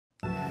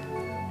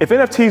If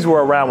NFTs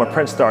were around when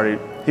Prince started,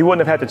 he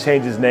wouldn't have had to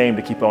change his name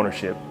to keep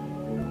ownership.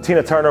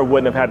 Tina Turner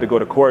wouldn't have had to go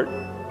to court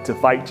to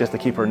fight just to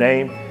keep her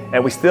name,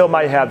 and we still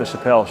might have the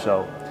Captial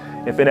show.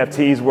 If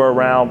NFTs were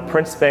around,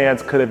 Prince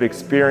fans could have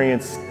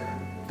experienced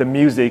the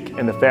music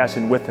and the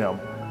fashion with him.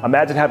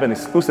 Imagine having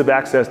exclusive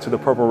access to the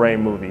Purple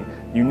Rain movie,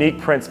 unique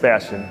Prince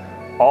fashion,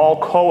 all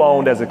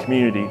co-owned as a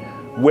community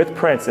with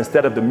Prince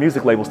instead of the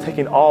music labels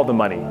taking all the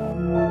money.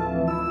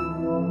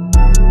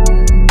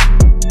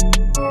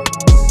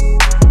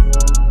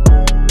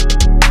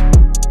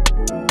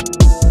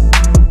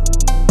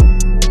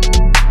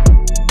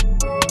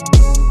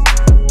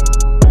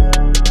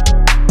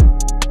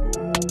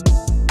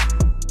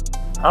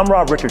 I'm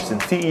Rob Richardson,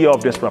 CEO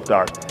of Disrupt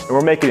Art, and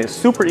we're making it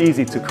super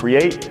easy to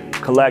create,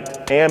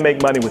 collect, and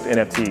make money with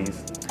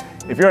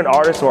NFTs. If you're an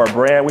artist or a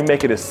brand, we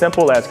make it as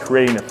simple as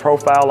creating a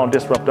profile on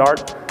Disrupt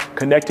Art,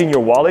 connecting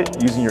your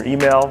wallet using your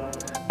email.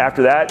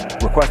 After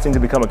that, requesting to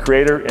become a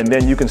creator, and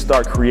then you can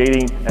start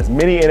creating as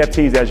many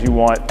NFTs as you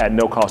want at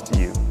no cost to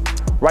you.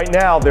 Right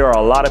now, there are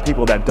a lot of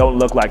people that don't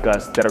look like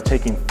us that are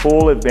taking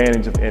full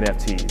advantage of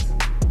NFTs,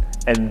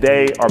 and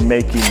they are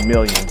making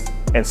millions,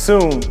 and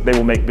soon they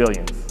will make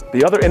billions.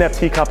 The other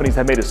NFT companies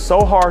have made it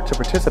so hard to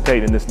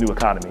participate in this new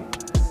economy.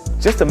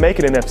 Just to make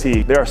an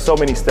NFT, there are so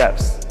many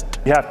steps.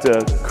 You have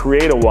to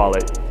create a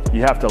wallet.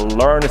 You have to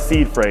learn a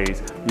seed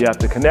phrase. You have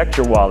to connect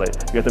your wallet.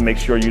 You have to make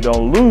sure you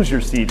don't lose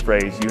your seed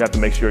phrase. You have to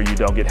make sure you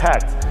don't get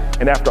hacked.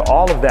 And after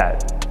all of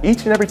that,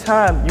 each and every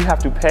time you have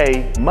to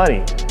pay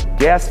money,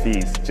 gas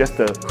fees, just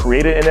to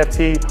create an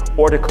NFT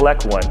or to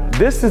collect one.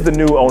 This is the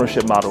new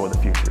ownership model of the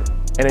future.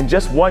 And in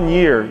just 1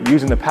 year,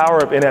 using the power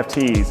of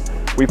NFTs,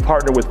 we've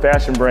partnered with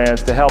fashion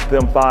brands to help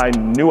them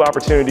find new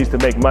opportunities to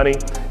make money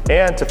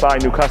and to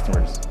find new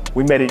customers.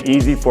 We made it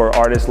easy for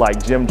artists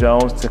like Jim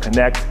Jones to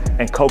connect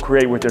and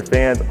co-create with their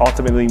fans,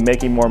 ultimately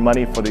making more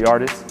money for the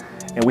artists.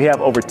 And we have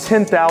over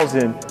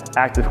 10,000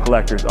 active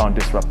collectors on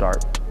Disrupt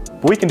Art.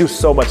 But we can do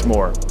so much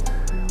more.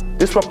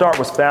 Disrupt Art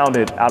was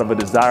founded out of a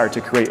desire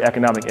to create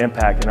economic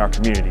impact in our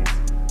communities.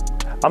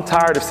 I'm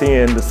tired of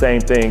seeing the same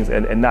things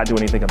and not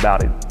doing anything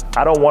about it.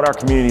 I don't want our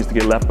communities to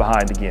get left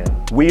behind again.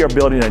 We are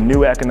building a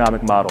new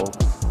economic model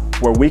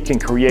where we can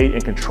create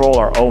and control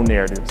our own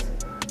narratives,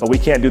 but we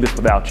can't do this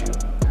without you.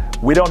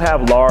 We don't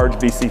have large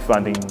VC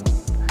funding,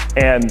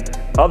 and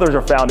others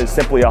are founded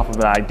simply off of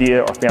an idea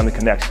or family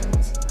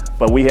connections,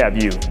 but we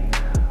have you.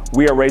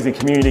 We are raising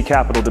community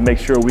capital to make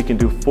sure we can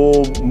do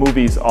full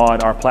movies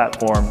on our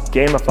platform,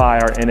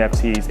 gamify our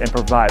NFTs, and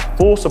provide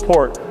full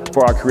support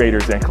for our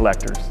creators and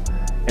collectors.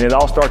 And it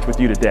all starts with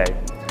you today.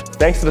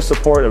 Thanks to the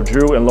support of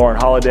Drew and Lauren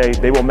Holiday,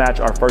 they will match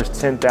our first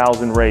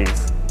 10,000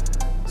 raise.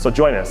 So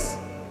join us,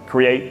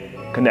 create,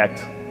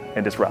 connect,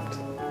 and disrupt.